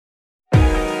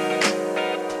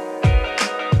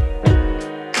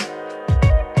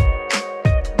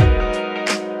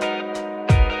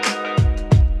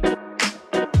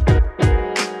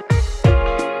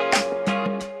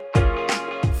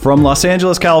From Los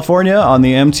Angeles, California, on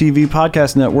the MTV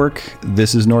Podcast Network,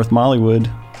 this is North Mollywood.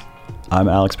 I'm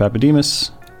Alex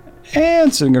Papademus,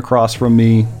 and sitting across from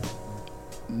me,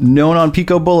 known on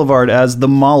Pico Boulevard as the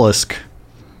Mollusk,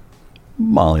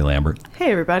 Molly Lambert.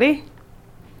 Hey everybody,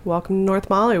 welcome to North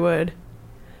Mollywood.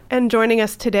 And joining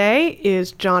us today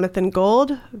is Jonathan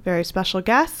Gold, a very special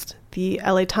guest, the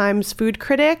LA Times food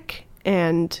critic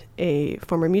and a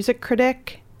former music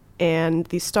critic, and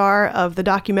the star of the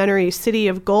documentary City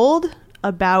of Gold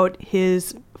about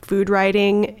his food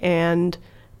writing and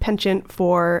penchant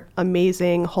for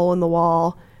amazing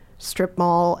hole-in-the-wall strip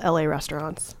mall LA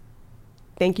restaurants.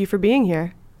 Thank you for being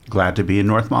here. Glad to be in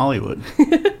North Mollywood.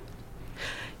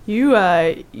 You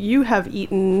have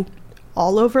eaten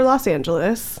all over Los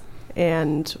Angeles,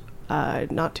 and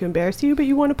not to embarrass you, but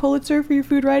you won a Pulitzer for your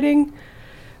food writing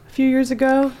a few years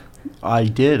ago. I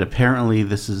did. Apparently,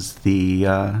 this is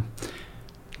the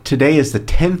today is the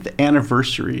 10th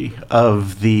anniversary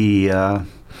of the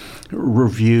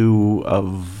review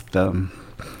of the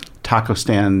taco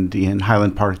stand in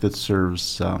Highland Park that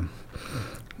serves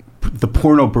the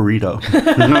porno burrito,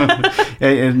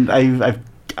 and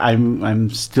I'm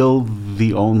still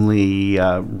the only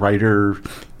writer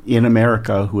in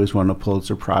America who has won a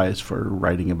Pulitzer Prize for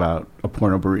writing about a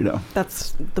porno burrito.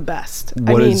 That's the best.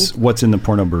 What's in the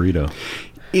porno burrito?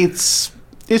 It's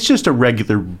just a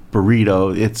regular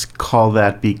burrito. It's called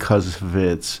that because of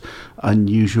its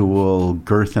unusual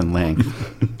girth and length.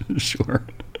 Sure.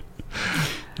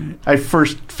 I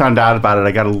first found out about it.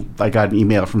 I got an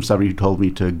email from somebody who told me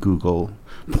to Google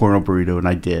porno burrito, and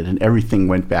I did, and everything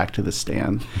went back to the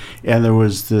stand. And there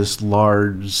was this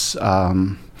large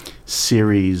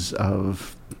series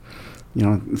of,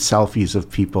 selfies of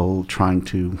people trying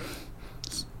to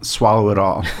swallow it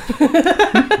all.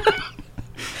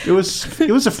 It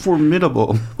was a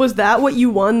formidable. Was that what you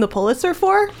won the Pulitzer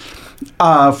for?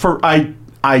 I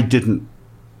didn't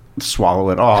swallow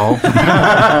it all.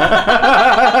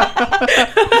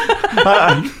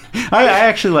 I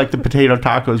actually like the potato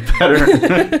tacos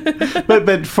better.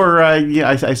 but for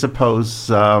I suppose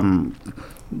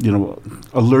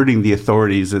alerting the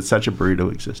authorities that such a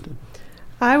burrito existed.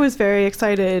 I was very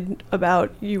excited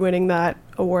about you winning that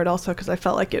award also because I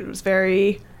felt like it was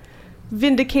very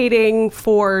vindicating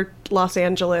for Los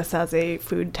Angeles as a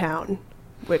food town,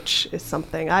 which is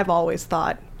something I've always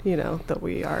thought, that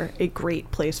we are a great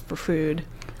place for food.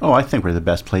 Oh, I think we're the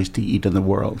best place to eat in the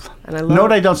world. And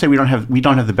I don't say we don't have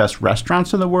the best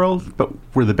restaurants in the world, but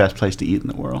we're the best place to eat in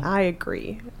the world. I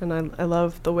agree. And I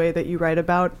love the way that you write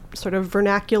about sort of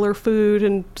vernacular food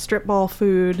and strip mall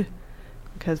food,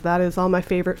 because that is all my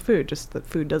favorite food. Just that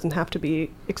food doesn't have to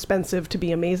be expensive to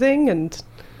be amazing, and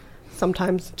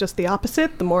sometimes just the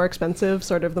opposite. The more expensive,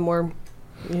 sort of the more,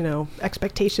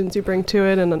 expectations you bring to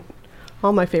it. And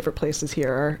all my favorite places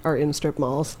here are in strip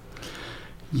malls.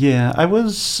 Yeah, I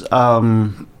was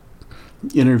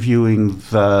interviewing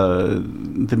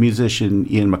the musician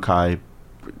Ian MacKaye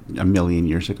a million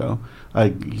years ago.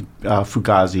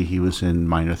 Fugazi, he was in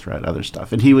Minor Threat, other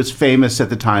stuff. And he was famous at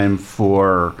the time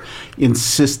for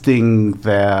insisting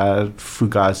that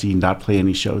Fugazi not play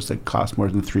any shows that cost more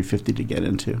than $350 to get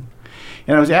into.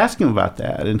 And I was asking him about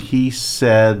that, and he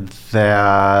said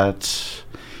that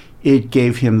it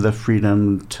gave him the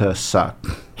freedom to suck.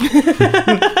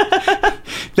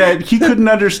 That he couldn't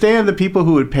understand the people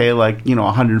who would pay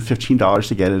 $115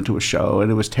 to get into a show,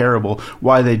 and it was terrible,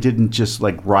 why they didn't just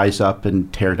rise up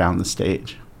and tear down the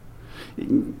stage.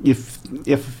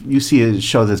 If you see a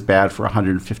show that's bad for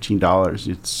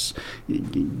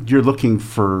 $115, you're looking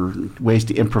for ways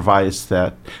to improvise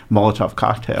that Molotov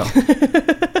cocktail.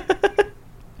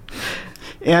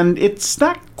 And it's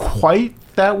not quite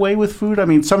that way with food. I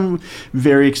mean, some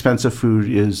very expensive food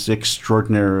is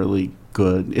extraordinarily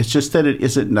good. It's just that it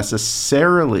isn't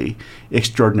necessarily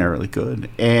extraordinarily good.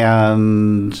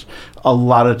 And a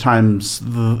lot of times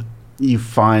you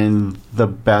find the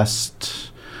best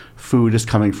food is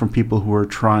coming from people who are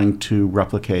trying to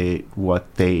replicate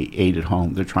what they ate at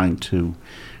home. They're trying to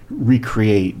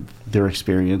recreate their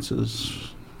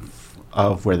experiences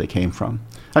of where they came from.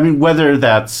 I mean, whether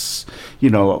that's,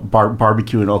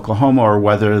 barbecue in Oklahoma, or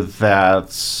whether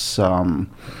that's, a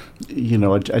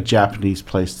Japanese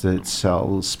place that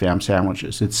sells Spam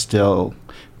sandwiches, it's still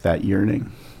that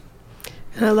yearning.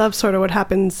 And I love sort of what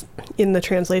happens in the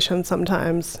translation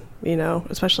sometimes,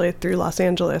 especially through Los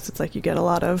Angeles. It's like you get a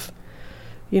lot of,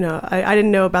 I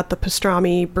didn't know about the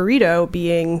pastrami burrito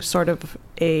being sort of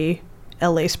a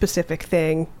LA-specific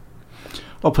thing.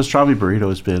 Well, pastrami burrito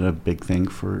has been a big thing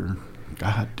for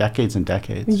decades and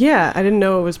decades. Yeah, I didn't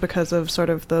know it was because of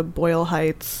sort of the Boyle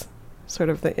Heights sort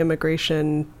of the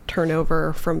immigration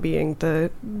turnover from being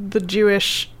the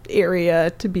Jewish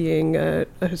area to being a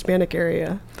Hispanic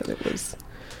area, that it was.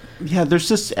 Yeah, there's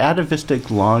this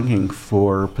atavistic longing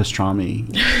for pastrami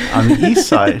on the east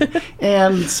side.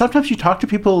 And sometimes you talk to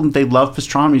people and they love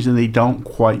pastrami's and they don't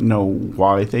quite know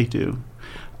why they do.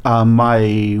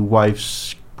 My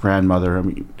wife's grandmother,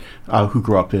 who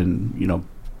grew up in,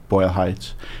 Boyle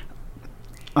Heights,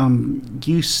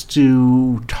 used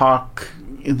to talk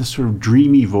in this sort of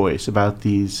dreamy voice about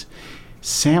these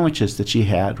sandwiches that she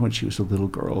had when she was a little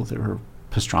girl. They were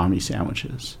pastrami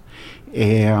sandwiches.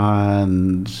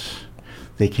 And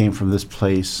they came from this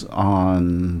place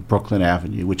on Brooklyn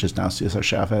Avenue, which is now Cesar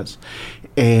Chavez.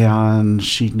 And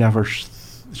she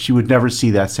would never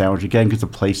see that sandwich again because the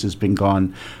place has been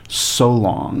gone so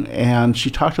long. And she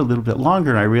talked a little bit longer,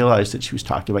 and I realized that she was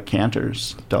talking about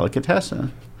Cantor's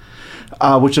Delicatessen,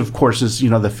 which, of course, is,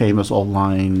 the famous old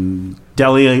line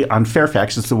deli on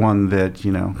Fairfax. It's the one that,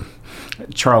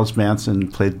 Charles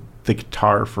Manson played the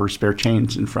guitar for Spare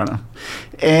Change in front of.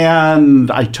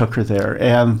 And I took her there,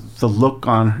 and the look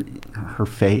on her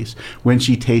face when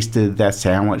she tasted that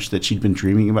sandwich that she'd been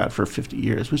dreaming about for 50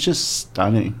 years was just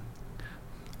stunning.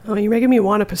 Oh, you're making me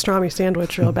want a pastrami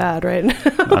sandwich real bad right now.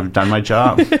 I've done my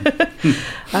job.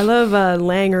 I love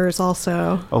Langer's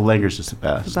also. Oh, Langer's is the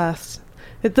best. The best.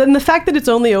 And the fact that it's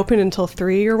only open until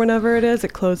 3 or whenever it is,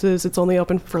 it closes, it's only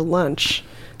open for lunch,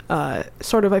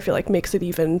 sort of, I feel like, makes it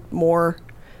even more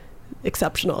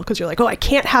exceptional, because you're like, oh, I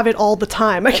can't have it all the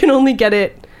time. I can only get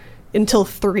it until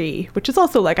 3, which is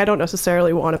also like, I don't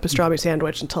necessarily want a pastrami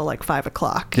sandwich until like 5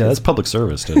 o'clock. Yeah, that's public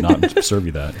service to not serve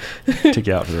you that. Take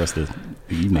you out for the rest of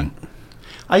the evening.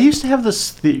 I used to have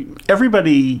this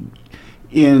everybody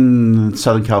in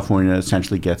Southern California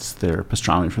essentially gets their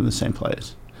pastrami from the same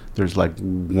place. There's like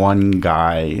one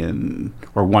guy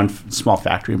or one small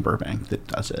factory in Burbank that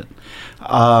does it.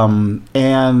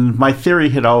 And my theory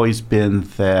had always been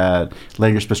that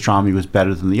Langer's pastrami was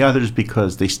better than the others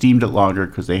because they steamed it longer,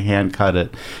 because they hand cut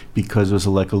it, because it was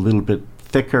like a little bit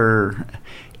thicker.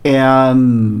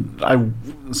 And I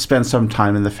spent some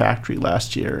time in the factory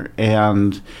last year,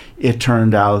 and it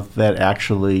turned out that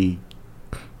actually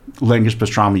Langer's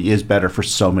pastrami is better for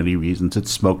so many reasons. It's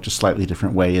smoked a slightly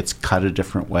different way. It's cut a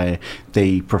different way.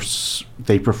 They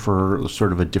prefer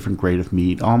sort of a different grade of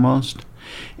meat almost.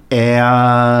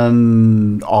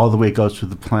 And all the way it goes through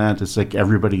the plant, it's like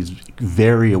everybody's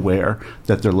very aware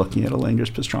that they're looking at a Langer's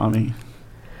pastrami.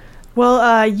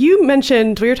 Well, you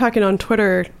mentioned, we were talking on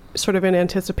Twitter sort of in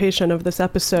anticipation of this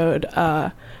episode.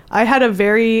 I had a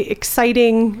very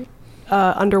exciting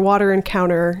underwater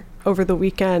encounter over the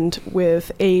weekend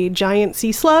with a giant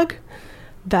sea slug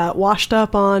that washed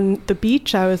up on the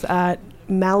beach. I was at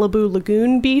Malibu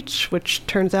Lagoon Beach, which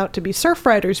turns out to be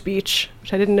Surfriders Beach,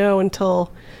 which I didn't know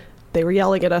until they were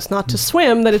yelling at us not to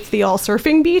swim, that it's the all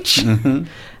surfing beach. Mm-hmm.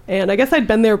 And I guess I'd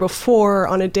been there before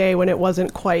on a day when it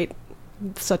wasn't quite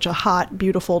such a hot,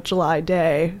 beautiful July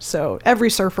day. So every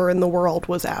surfer in the world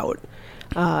was out.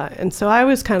 And so I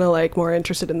was kind of like more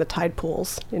interested in the tide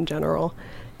pools in general.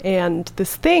 And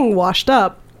this thing washed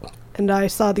up, and I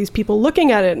saw these people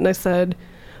looking at it, and I said,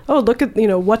 oh, look at,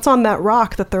 what's on that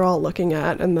rock that they're all looking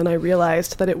at. And then I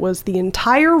realized that it was the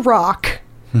entire rock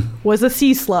was a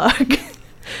sea slug.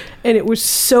 And it was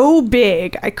so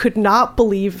big, I could not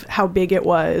believe how big it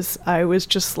was. I was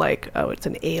just like, oh, it's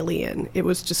an alien. It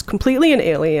was just completely an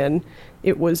alien.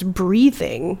 It was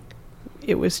breathing.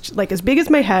 It was like as big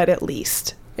as my head at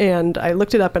least. And I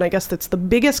looked it up, and I guess that's the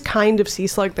biggest kind of sea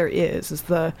slug there is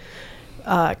the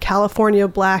California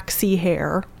black sea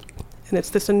hare. And it's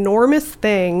this enormous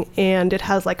thing, and it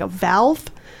has like a valve.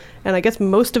 And I guess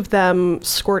most of them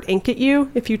squirt ink at you.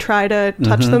 If you try to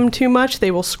touch them too much, they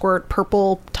will squirt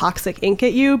purple toxic ink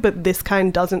at you, but this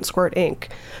kind doesn't squirt ink.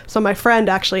 So my friend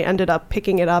actually ended up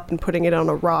picking it up and putting it on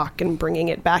a rock and bringing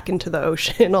it back into the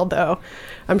ocean, although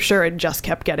I'm sure it just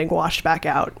kept getting washed back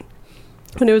out.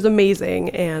 And it was amazing,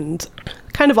 and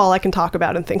kind of all I can talk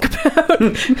about and think about.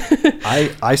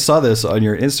 I saw this on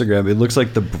your Instagram. It looks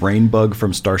like the brain bug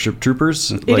from Starship Troopers.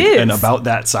 It is. And about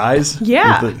that size.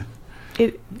 Yeah.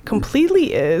 It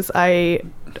completely is. I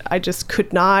just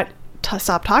could not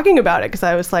stop talking about it, because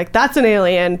I was like, that's an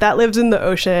alien. That lives in the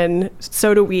ocean.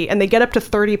 So do we. And they get up to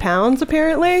 30 pounds,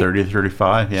 apparently. 30 to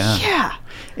 35, yeah. Yeah.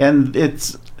 And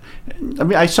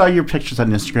I saw your pictures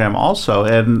on Instagram also,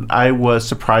 and I was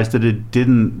surprised that it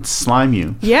didn't slime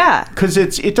you. Yeah. Because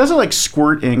it doesn't like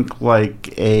squirt ink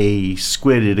like a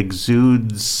squid. It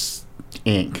exudes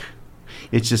ink.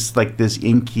 It's just like this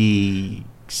inky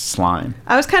slime.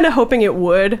 I was kind of hoping it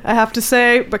would, I have to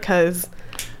say, because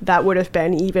that would have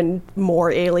been even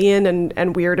more alien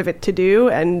and weird of it to do.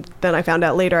 And then I found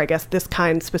out later, I guess this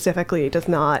kind specifically does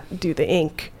not do the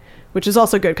ink, which is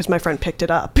also good because my friend picked it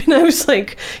up. And I was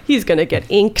like, he's going to get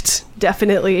inked,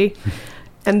 definitely.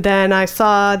 And then I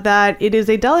saw that it is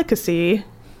a delicacy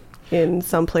in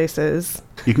some places.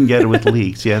 You can get it with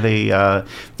leeks. Yeah,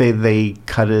 they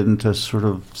cut it into sort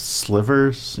of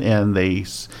slivers and they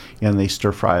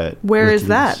stir fry it. Where is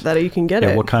that you can get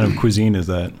it? What kind of cuisine is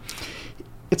that?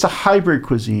 It's a hybrid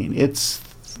cuisine. It's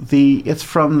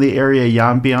from the area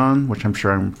Yanbian, which I'm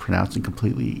sure I'm pronouncing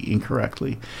completely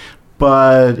incorrectly.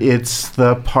 But it's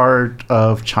the part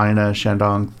of China,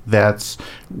 Shandong, that's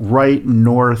right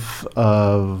north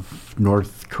of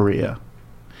North Korea.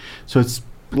 So it's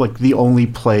like the only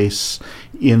place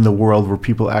in the world where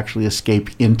people actually escape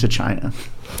into China.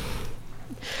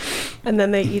 And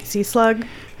then they eat sea slug?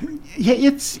 Yeah,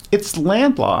 it's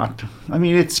landlocked. I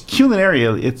mean, it's culinary.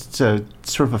 It's a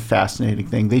sort of a fascinating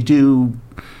thing. They do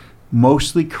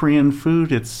mostly Korean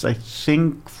food. It's, I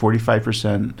think,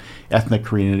 45% ethnic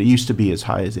Korean. It used to be as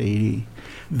high as 80%.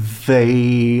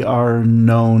 They are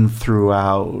known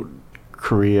throughout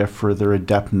Korea for their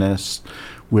adeptness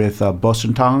with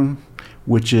bosuntang,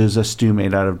 which is a stew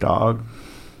made out of dog.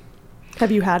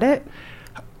 Have you had it?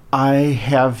 I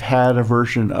have had a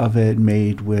version of it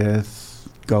made with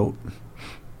goat,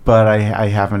 but I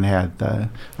haven't had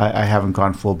I haven't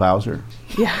gone full Bowser.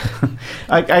 Yeah.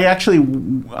 I actually,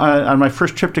 on my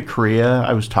first trip to Korea,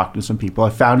 I was talking to some people. I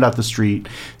found out the street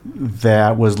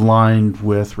that was lined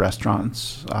with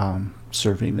restaurants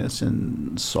serving this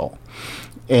in Seoul.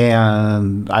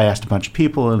 And I asked a bunch of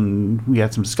people, and we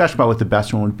had some discussion about what the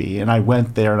best one would be. And I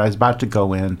went there, and I was about to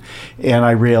go in, and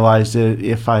I realized that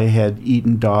if I had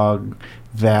eaten dog,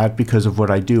 that because of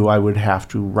what I do, I would have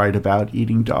to write about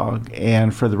eating dog.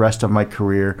 And for the rest of my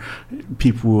career,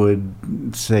 people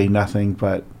would say nothing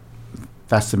but,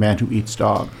 that's the man who eats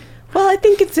dog. Well, I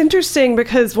think it's interesting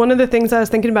because one of the things I was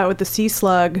thinking about with the sea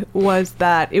slug was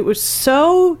that it was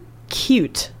so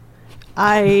cute.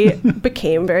 I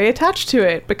became very attached to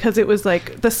it because it was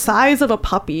like the size of a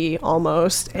puppy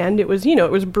almost. And it was,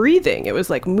 it was breathing. It was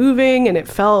like moving, and it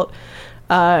felt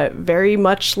very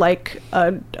much like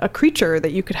a creature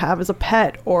that you could have as a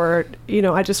pet. Or,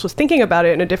 I just was thinking about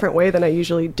it in a different way than I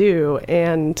usually do.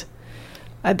 And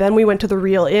then we went to the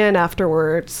Real Inn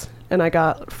afterwards, and I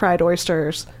got fried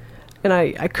oysters, and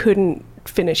I couldn't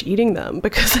finish eating them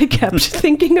because I kept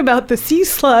thinking about the sea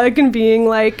slug and being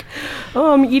like,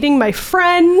 oh, I'm eating my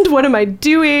friend. What am I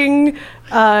doing?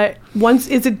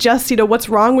 Is it just, what's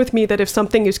wrong with me that if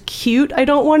something is cute, I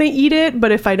don't want to eat it,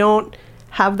 but if I don't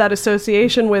have that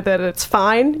association with it, it's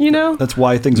fine, That's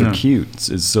why things are cute,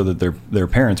 is so that their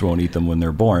parents won't eat them when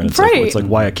they're born. It's right. It's like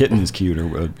why a kitten is cute, or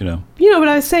but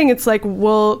I was saying it's like,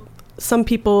 well, some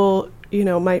people,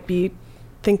 might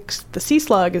thinks the sea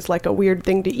slug is like a weird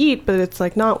thing to eat, but it's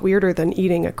like not weirder than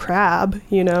eating a crab,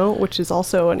 which is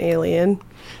also an alien.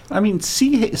 I mean,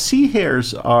 sea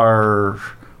hares are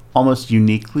almost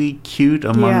uniquely cute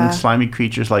among slimy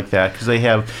creatures like that because they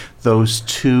have those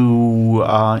two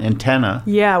antennae.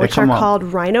 Yeah, which are called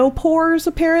rhinopores,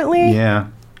 apparently. Yeah.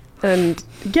 And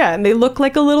they look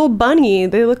like a little bunny.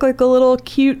 They look like a little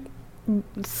cute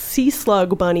sea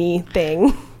slug bunny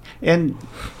thing. And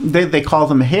they call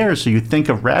them hares, so you think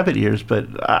of rabbit ears, but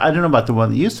I don't know about the one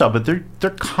that you saw, but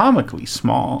they're comically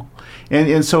small.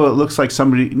 And so it looks like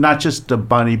somebody, not just a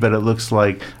bunny, but it looks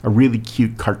like a really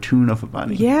cute cartoon of a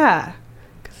bunny. Yeah,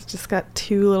 because it's just got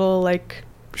two little, like,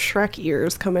 Shrek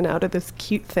ears coming out of this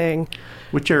cute thing.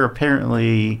 Which are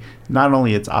apparently not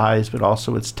only its eyes, but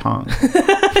also its tongue.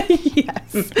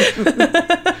 Yes.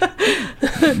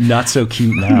 Not so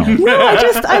cute now. No,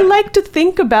 I like to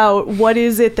think about what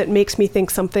is it that makes me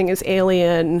think something is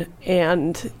alien,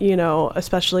 and,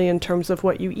 especially in terms of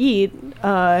what you eat.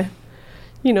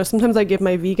 Sometimes I give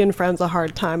my vegan friends a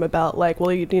hard time about, like,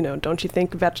 well, don't you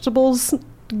think vegetables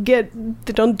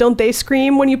don't they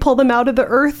scream when you pull them out of the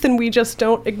earth, and we just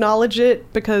don't acknowledge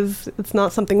it because it's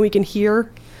not something we can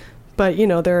hear? But,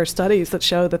 there are studies that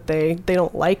show that they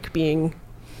don't like being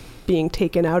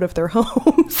taken out of their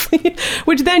homes,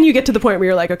 which then you get to the point where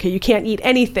you're like, okay, you can't eat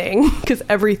anything because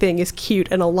everything is cute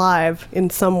and alive in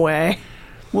some way.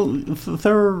 Well,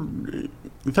 there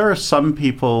are some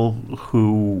people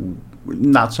who,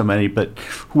 not so many, but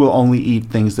who will only eat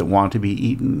things that want to be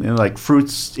eaten. And like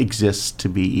fruits exist to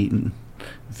be eaten.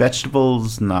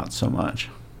 Vegetables, not so much.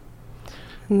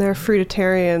 And there are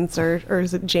fruitarians, or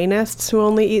is it Jainists, who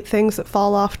only eat things that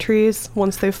fall off trees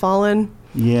once they've fallen?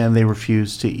 Yeah, and they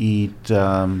refuse to eat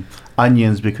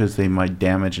onions because they might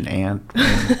damage an ant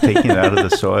when taking it out of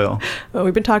the soil. Well,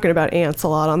 we've been talking about ants a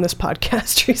lot on this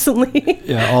podcast recently.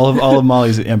 Yeah, all of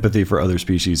Molly's empathy for other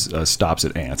species stops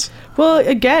at ants. Well,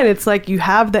 again, it's like you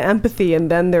have the empathy and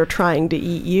then they're trying to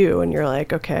eat you and you're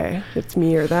like, okay, it's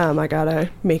me or them. I gotta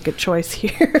make a choice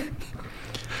here.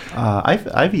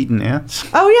 I've eaten ants.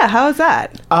 Oh yeah, how is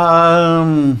that?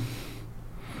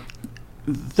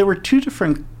 There were two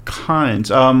different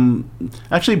kinds.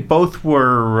 Actually, both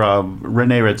were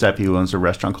Rene Redzepi, who owns a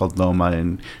restaurant called Loma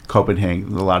in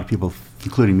Copenhagen. A lot of people,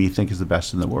 including me, think is the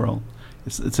best in the world.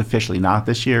 It's officially not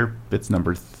this year. It's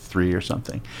number 3 or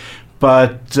something.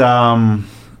 But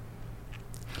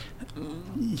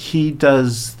he did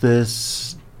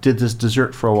this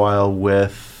dessert for a while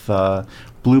with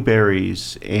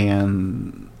blueberries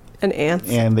and ants,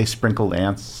 and they sprinkled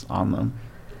ants on them.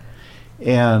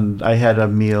 And I had a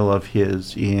meal of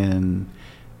his in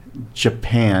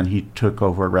Japan. He took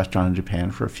over a restaurant in Japan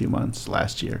for a few months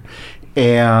last year.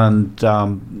 And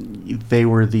they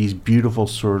were these beautiful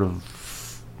sort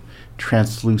of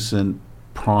translucent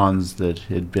prawns that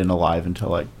had been alive until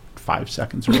like 5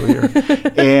 seconds earlier.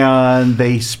 And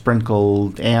they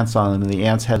sprinkled ants on them, and the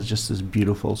ants had just this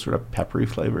beautiful sort of peppery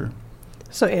flavor.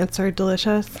 So ants are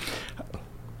delicious?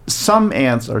 Some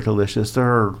ants are delicious. There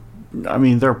are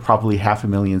probably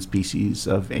 500,000 species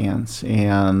of ants,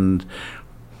 and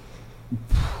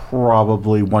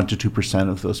probably 1% to 2%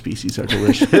 of those species are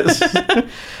delicious.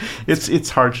 It's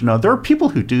hard to know. There are people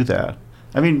who do that.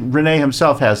 I mean, Rene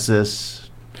himself has this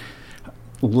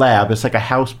lab. It's like a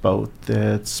houseboat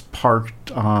that's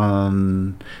parked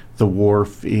on the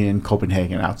wharf in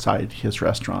Copenhagen outside his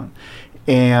restaurant,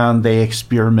 and they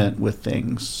experiment with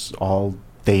things all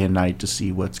day and night to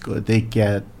see what's good. They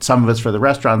get some of it's for the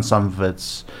restaurant, some of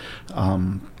it's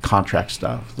contract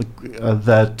stuff.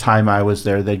 The time I was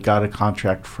there, they got a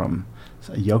contract from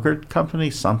a yogurt company,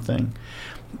 something,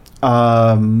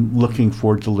 looking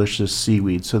for delicious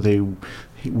seaweed. So they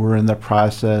were in the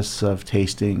process of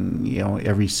tasting,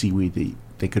 every seaweed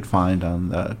they could find on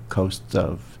the coast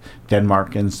of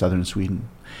Denmark and southern Sweden.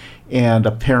 And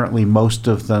apparently most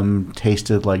of them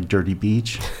tasted like dirty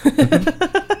beach.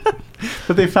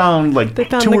 But they found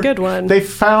the good one. They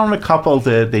found a couple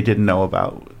that they didn't know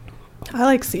about. I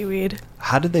like seaweed.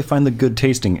 How did they find the good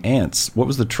tasting ants? What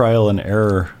was the trial and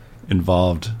error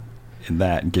involved in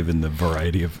that, given the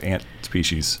variety of ant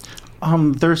species?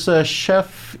 There's a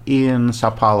chef in Sao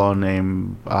Paulo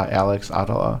named Alex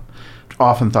Atala.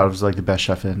 Often thought of as like the best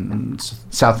chef in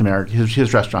South America.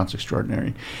 His restaurant's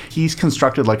extraordinary. He's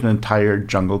constructed like an entire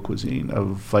jungle cuisine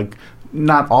of like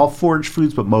not all foraged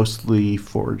foods, but mostly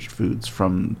foraged foods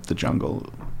from the jungle.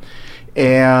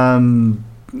 And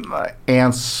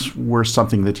ants were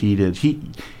something that he did.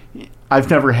 I've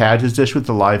never had his dish with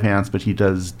the live ants, but he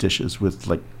does dishes with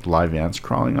like live ants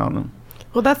crawling on them.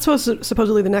 Well, that's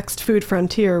supposedly the next food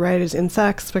frontier, right? Is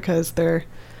insects, because they're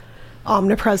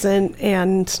omnipresent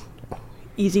and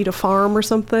easy to farm or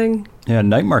something. Yeah,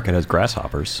 Night Market has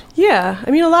grasshoppers. Yeah,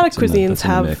 I mean, a lot of cuisines that's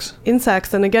have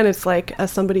insects, and again, it's like,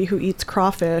 as somebody who eats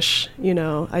crawfish,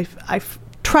 I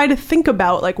try to think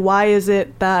about like, why is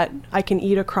it that I can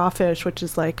eat a crawfish, which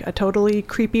is like a totally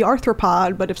creepy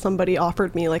arthropod, but if somebody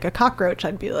offered me like a cockroach,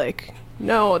 I'd be like,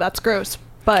 no, that's gross.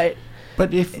 But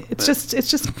it's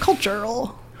just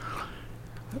cultural.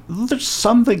 There's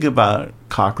something about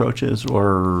cockroaches,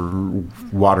 or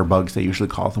water bugs they usually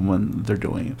call them when they're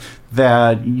doing it,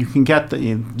 that you can get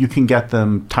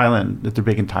them Thailand, that they're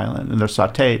big in Thailand, and they're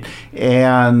sautéed,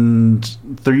 and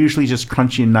they're usually just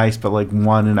crunchy and nice, but like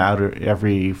one out of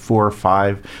every 4 or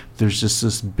 5 there's just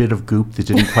this bit of goop that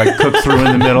didn't quite cook through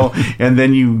in the middle, and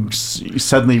then you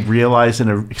suddenly realize in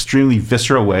an extremely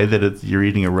visceral way that you're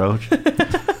eating a roach.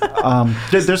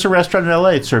 There's a restaurant in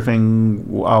LA serving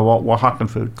Oaxacan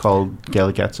food called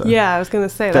Guelaguetza. Yeah, I was going to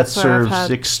say that that's where I've serves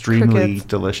had extremely crickets.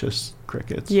 Delicious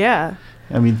crickets. Yeah.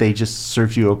 I mean, they just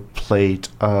serve you a plate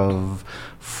of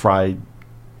fried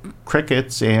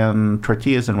crickets and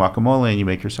tortillas and guacamole, and you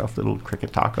make yourself little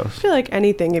cricket tacos. I feel like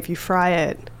anything, if you fry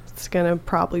it, it's going to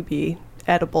probably be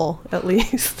edible, at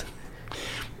least.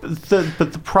 But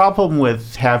the problem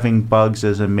with having bugs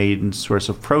as a main source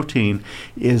of protein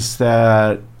is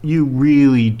that you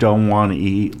really don't want to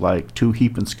eat like 2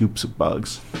 heaping scoops of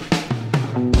bugs.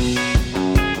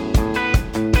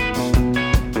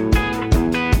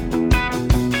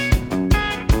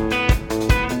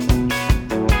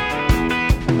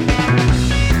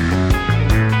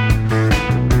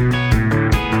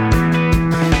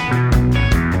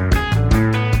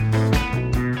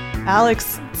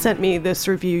 Alex sent me this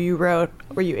review you wrote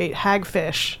where you ate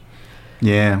hagfish.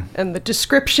 Yeah. And the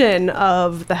description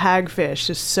of the hagfish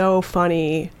is so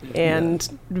funny and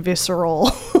visceral.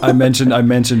 I mentioned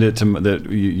it that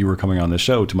you were coming on the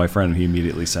show to my friend, and he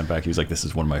immediately sent back. He was like, "This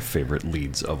is one of my favorite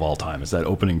leads of all time. Is that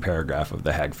opening paragraph of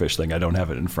the hagfish thing? I don't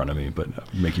have it in front of me, but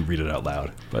I'll make you read it out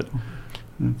loud." But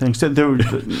thanks. I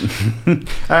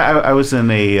was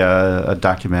in a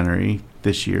documentary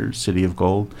this year, City of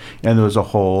Gold, and there was a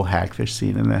whole hagfish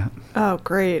scene in that. Oh,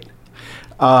 great.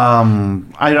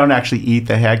 I don't actually eat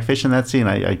the hagfish in that scene.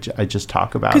 I just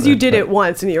talk about it. Because you did it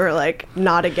once and you were like,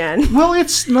 not again. Well,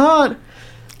 it's not.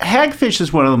 Hagfish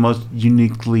is one of the most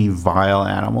uniquely vile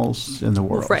animals in the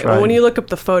world. Right. Well, when you look up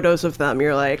the photos of them,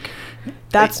 you're like,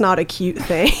 that's not a cute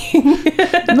thing.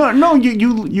 No.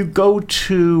 You go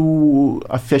to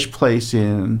a fish place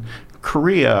in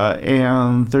Korea,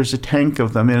 and there's a tank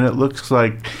of them, and it looks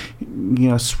like,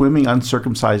 swimming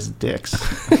uncircumcised dicks.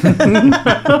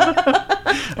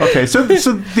 Okay, so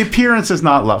the appearance is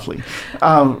not lovely.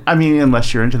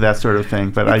 Unless you're into that sort of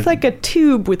thing. But it's like a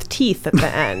tube with teeth at the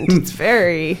end. It's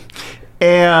very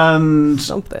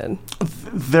something.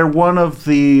 They're one of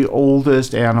the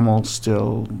oldest animals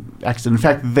still extant. In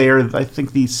fact, they're, I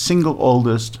think, the single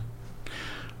oldest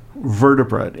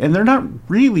vertebrate, and they're not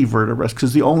really vertebrates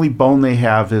because the only bone they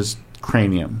have is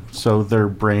cranium, so their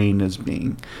brain is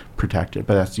being protected,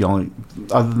 but that's the only.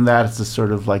 Other than that, it's a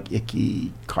sort of like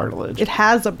icky cartilage. It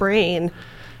has a brain.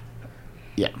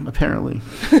 Yeah, apparently.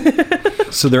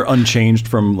 So they're unchanged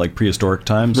from like prehistoric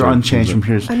times? They're unchanged from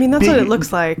prehistoric. That's what it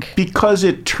looks like. Because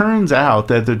it turns out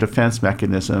that their defense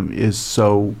mechanism is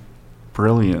so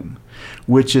brilliant,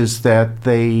 which is that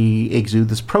they exude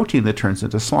this protein that turns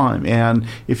into slime. And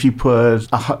if you put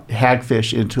a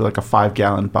hagfish into like a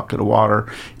 5-gallon bucket of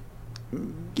water,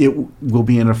 it will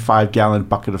be in a 5-gallon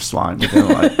bucket of slime within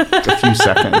like a few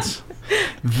seconds.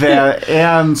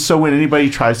 And so when anybody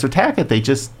tries to attack it, they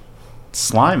just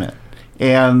slime it.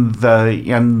 And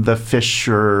the fish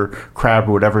or crab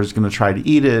or whatever is going to try to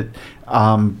eat it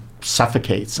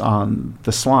suffocates on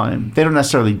the slime. They don't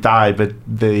necessarily die, but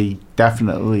they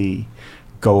definitely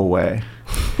go away.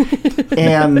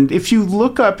 And if you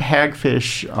look up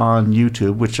hagfish on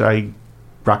YouTube, which I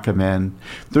recommend,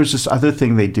 there's this other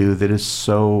thing they do that is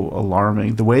so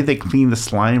alarming. The way they clean the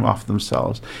slime off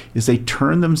themselves is they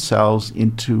tie themselves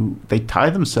into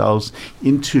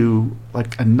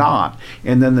like a knot,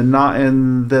 and then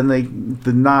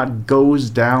the knot goes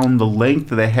down the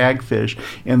length of the hagfish,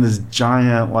 and this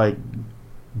giant like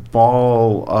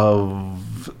ball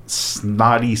of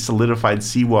snotty solidified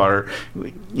seawater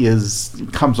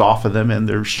comes off of them, and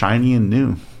they're shiny and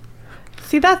new.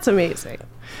 See, that's amazing.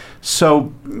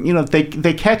 So,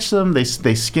 they catch them, they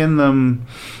skin them.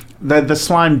 The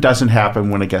slime doesn't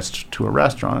happen when it gets to a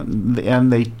restaurant,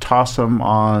 and they toss them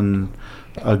on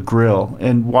a grill.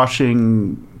 And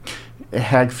watching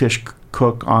hagfish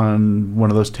cook on one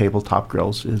of those tabletop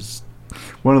grills is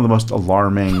one of the most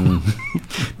alarming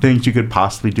things you could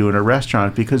possibly do in a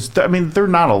restaurant, because, they're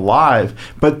not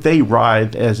alive, but they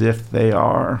writhe as if they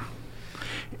are.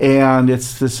 And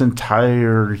it's this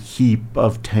entire heap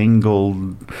of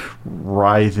tangled,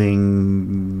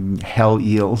 writhing hell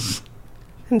eels.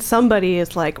 And somebody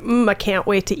is like, I can't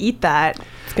wait to eat that.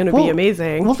 It's going to be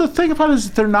amazing. Well, the thing about it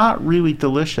is they're not really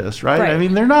delicious, right?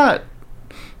 They're not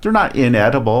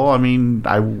inedible.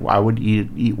 I would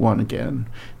eat one again.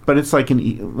 But it's like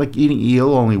eating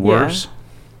eel, only worse.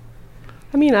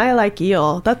 Yeah. I like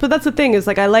eel. But that's the thing, is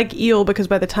like I like eel because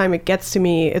by the time it gets to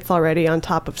me, it's already on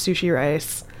top of sushi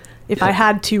rice. If I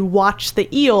had to watch the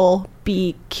eel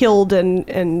be killed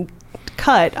and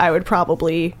cut, I would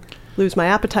probably lose my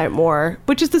appetite more,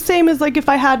 which is the same as like if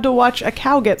I had to watch a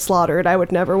cow get slaughtered, I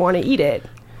would never want to eat it.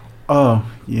 Oh,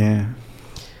 yeah.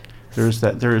 There is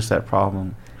that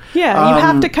problem. Yeah, you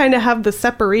have to kind of have the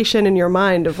separation in your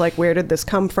mind of like, where did this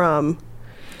come from?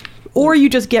 Or you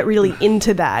just get really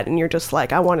into that and you're just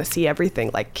like, I want to see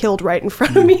everything like killed right in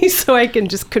front of me so I can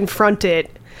just confront it,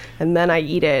 and then I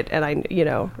eat it, and I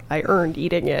earned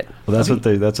eating it. Well, that's what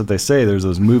they say. There's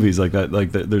those movies like that.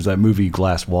 There's that movie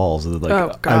Glass Walls. Like,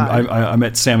 oh God! I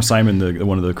met Sam Simon,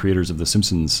 one of the creators of The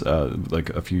Simpsons,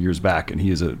 like a few years back, and he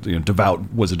is a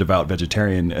devout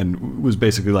vegetarian, and was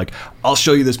basically like, I'll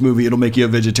show you this movie. It'll make you a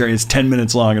vegetarian. It's 10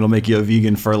 minutes long. It'll make you a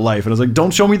vegan for life. And I was like,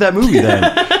 don't show me that movie then.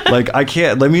 Like, I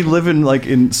can't. Let me live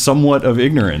in somewhat of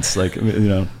ignorance.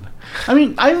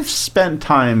 I've spent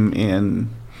time in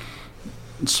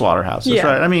slaughterhouses,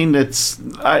 right?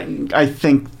 I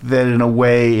think that in a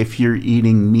way, if you're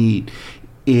eating meat,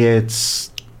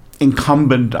 it's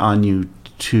incumbent on you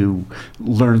to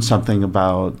learn something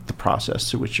about the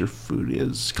process through which your food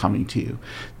is coming to you.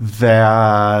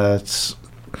 That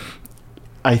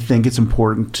I think it's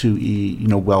important to eat,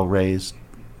 well-raised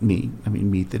meat. I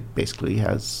mean, meat that basically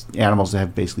has animals that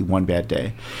have basically one bad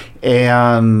day,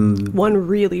 and one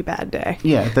really bad day.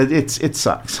 Yeah, it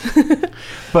sucks.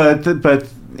 but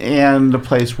and a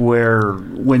place where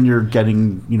when you're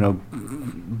getting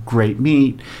great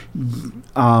meat,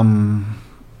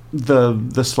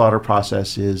 the slaughter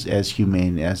process is as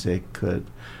humane as it could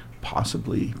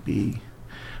possibly be.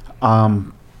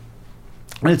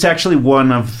 It's actually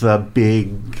one of the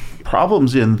big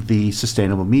problems in the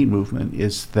sustainable meat movement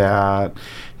is that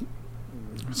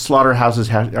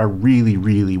slaughterhouses are really,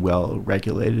 really well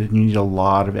regulated, and you need a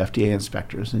lot of FDA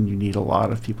inspectors, and you need a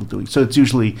lot of people doing. So it's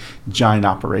usually giant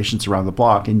operations around the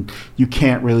block, and you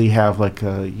can't really have like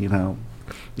a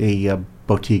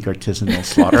boutique artisanal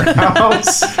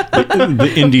slaughterhouse.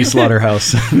 the indie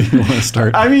slaughterhouse you want to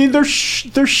start. I mean, there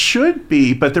should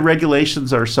be, but the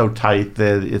regulations are so tight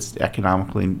that it's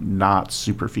economically not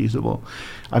super feasible.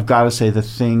 I've got to say, the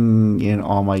thing in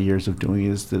all my years of doing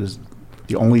is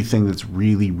the only thing that's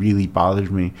really, really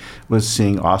bothered me was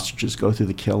seeing ostriches go through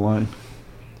the kill line.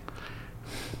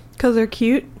 Because they're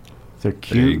cute? They're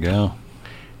cute. There you go.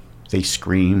 They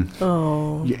scream.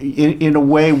 Oh. In a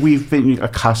way, we've been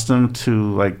accustomed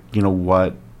to, like,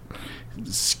 what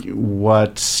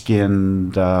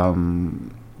skinned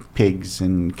pigs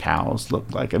and cows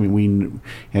look like. I mean,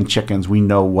 and chickens. We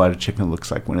know what a chicken looks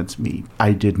like when it's meat.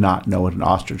 I did not know what an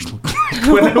ostrich looked like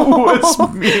when it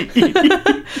was meat.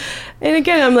 And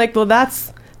again, I'm like, well,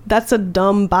 that's a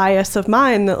dumb bias of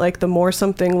mine that, like, the more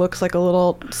something looks like a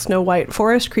little Snow White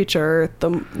forest creature, the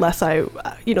less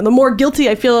the more guilty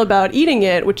I feel about eating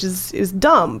it, which is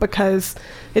dumb, because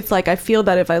it's like I feel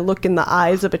that if I look in the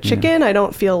eyes of a chicken, I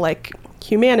don't feel like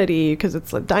humanity because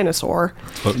it's a dinosaur.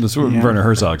 Well, that's what Werner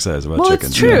Herzog says about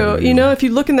chickens. Well, it's true. If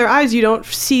you look in their eyes, you don't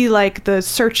see like the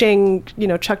searching,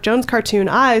 Chuck Jones cartoon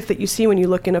eyes that you see when you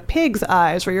look in a pig's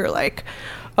eyes, where you're like,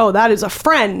 oh, that is a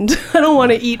friend. I don't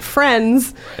want to eat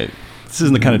friends. Right. This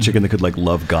isn't the kind of chicken that could like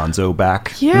love Gonzo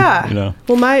back. Yeah.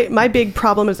 Well, my big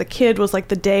problem as a kid was like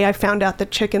the day I found out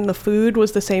that chicken the food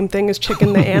was the same thing as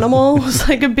chicken the animal was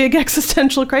like a big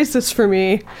existential crisis for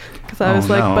me. Because I was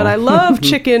but I love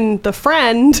chicken the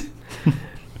friend.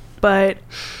 But,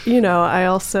 I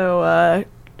also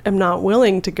am not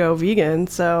willing to go vegan,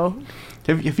 so.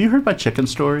 Have you heard my chicken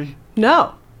story?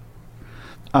 No.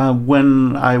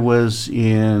 When I was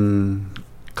in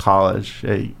college,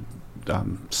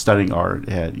 studying art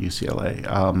at UCLA,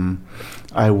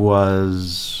 I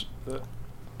was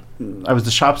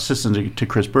the shop assistant to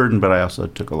Chris Burden, but I also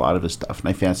took a lot of his stuff, and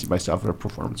I fancied myself a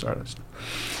performance artist.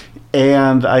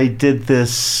 And I did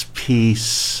this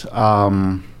piece,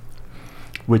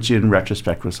 which in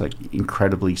retrospect was like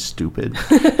incredibly stupid.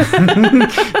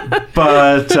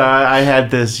 But I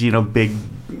had this, big.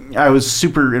 I was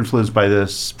super influenced by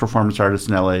this performance artist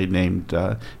in LA named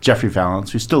Jeffrey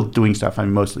Valance, who's still doing stuff.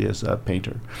 I'm mostly as a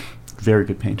painter, very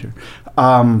good painter.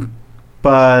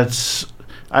 But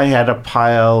I had a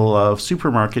pile of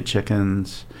supermarket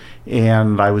chickens,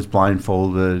 and I was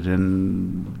blindfolded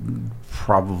and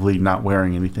probably not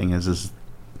wearing anything, as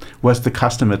was the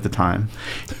custom at the time.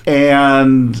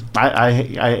 And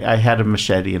I had a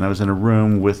machete, and I was in a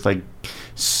room with like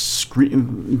screaming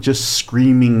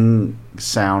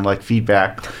sound, like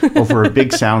feedback over a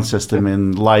big sound system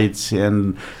and lights,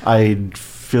 and I'd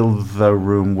filled the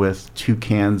room with 2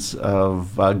 cans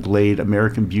of Glade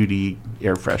American Beauty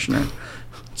air freshener.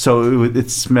 So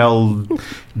it smelled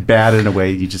bad in a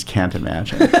way you just can't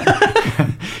imagine.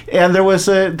 And there was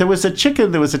a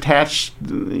chicken that was attached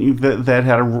that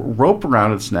had a rope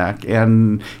around its neck,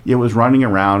 and it was running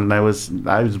around, and I was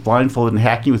blindfolded and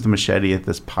hacking with a machete at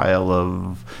this pile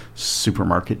of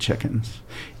supermarket chickens.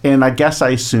 And I guess I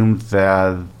assumed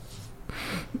that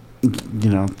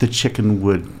the chicken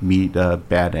would meet a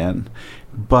bad end.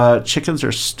 But chickens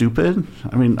are stupid.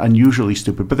 I mean, unusually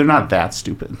stupid, but they're not that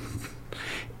stupid.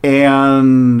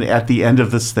 And at the end of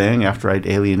this thing, after I'd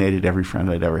alienated every friend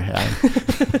I'd ever had,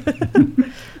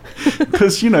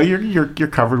 because you're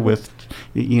covered with,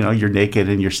 you're naked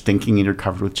and you're stinking and you're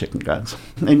covered with chicken guts,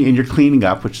 and you're cleaning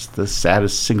up, which is the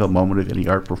saddest single moment of any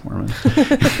art performance.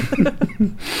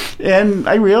 And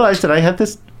I realized that I had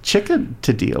this chicken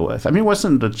to deal with. I mean, it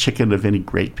wasn't a chicken of any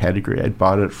great pedigree. I'd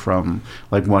bought it from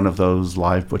like one of those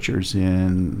live butchers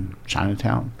in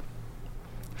Chinatown.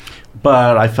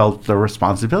 But I felt the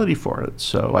responsibility for it,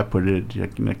 so I put it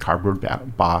in a cardboard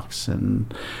box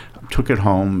and took it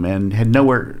home and had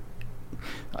nowhere.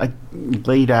 I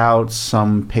laid out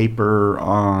some paper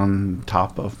on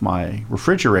top of my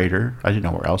refrigerator. I didn't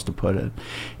know where else to put it,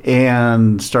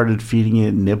 and started feeding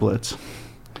it niblets,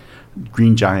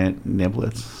 Green Giant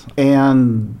niblets.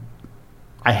 And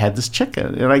I had this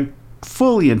chicken, and I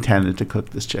fully intended to cook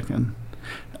this chicken.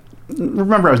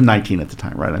 Remember, I was 19 at the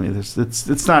time, right? I mean,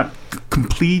 it's not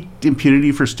complete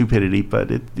impunity for stupidity, but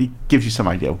it gives you some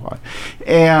idea of why.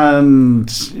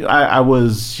 And I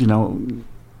was,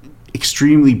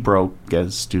 extremely broke,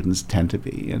 as students tend to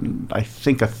be. And I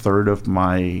think a third of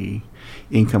my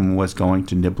income was going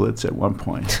to niblets at one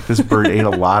point. This bird ate a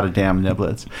lot of damn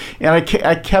niblets. And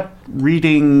I kept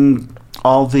reading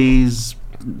all these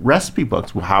recipe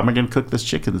books. Well, how am I going to cook this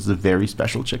chicken? This is a very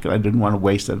special chicken. I didn't want to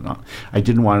waste it. I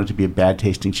didn't want it to be a bad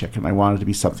tasting chicken. I wanted it to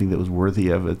be something that was worthy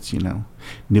of its,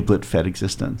 niblet fed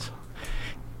existence.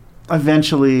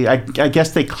 Eventually, I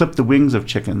guess they clipped the wings of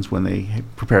chickens when they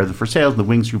prepared them for sale, and the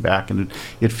wings grew back, and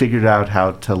it figured out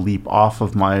how to leap off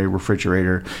of my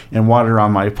refrigerator and wander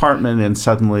around my apartment, and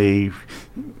suddenly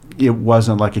it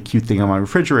wasn't like a cute thing on my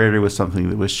refrigerator. It was something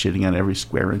that was shitting on every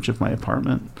square inch of my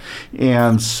apartment.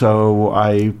 And so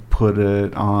I put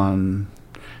it on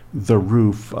the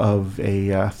roof of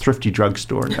a thrifty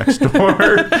drugstore next door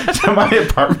to my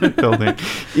apartment building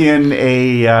in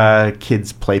a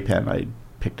kid's playpen I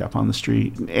picked up on the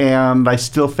street. And I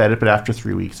still fed it, but after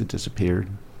 3 weeks it disappeared.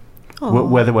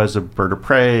 Whether it was a bird of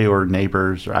prey or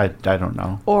neighbors, I don't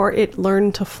know. Or it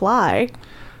learned to fly.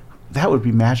 That would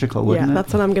be magical, wouldn't it? Yeah,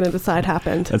 that's what I'm going to decide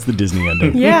happened. That's the Disney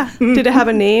ending. Yeah. Did it have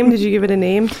a name? Did you give it a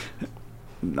name?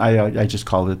 I just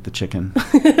called it the chicken.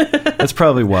 That's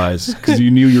probably wise, because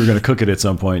you knew you were going to cook it at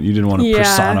some point. You didn't want to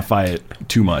personify it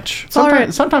too much.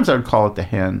 Sometimes I would call it the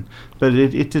hen, but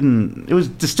it didn't. It was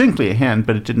distinctly a hen,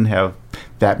 but it didn't have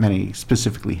that many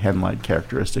specifically hen-like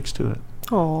characteristics to it.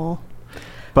 Oh.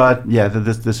 But yeah,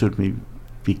 this would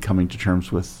be coming to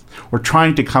terms with, or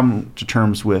trying to come to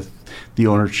terms with, the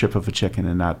ownership of a chicken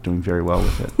and not doing very well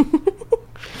with it.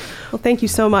 Well, thank you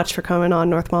so much for coming on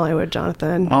North Mollywood,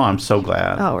 Jonathan. Oh, I'm so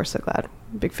glad. Oh, we're so glad.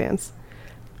 Big fans.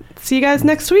 See you guys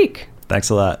next week. Thanks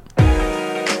a lot.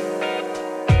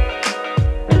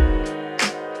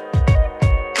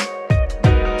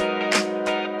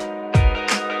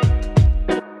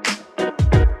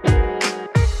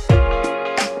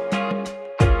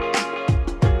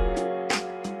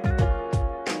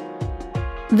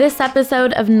 This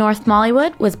episode of North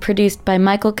Mollywood was produced by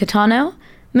Michael Catano,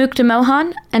 Mukta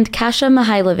Mohan, and Kasia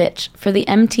Mihailovich for the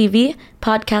MTV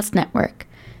Podcast Network.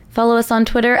 Follow us on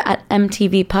Twitter at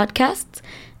MTV Podcasts,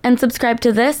 and subscribe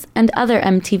to this and other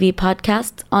MTV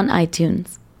podcasts on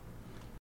iTunes.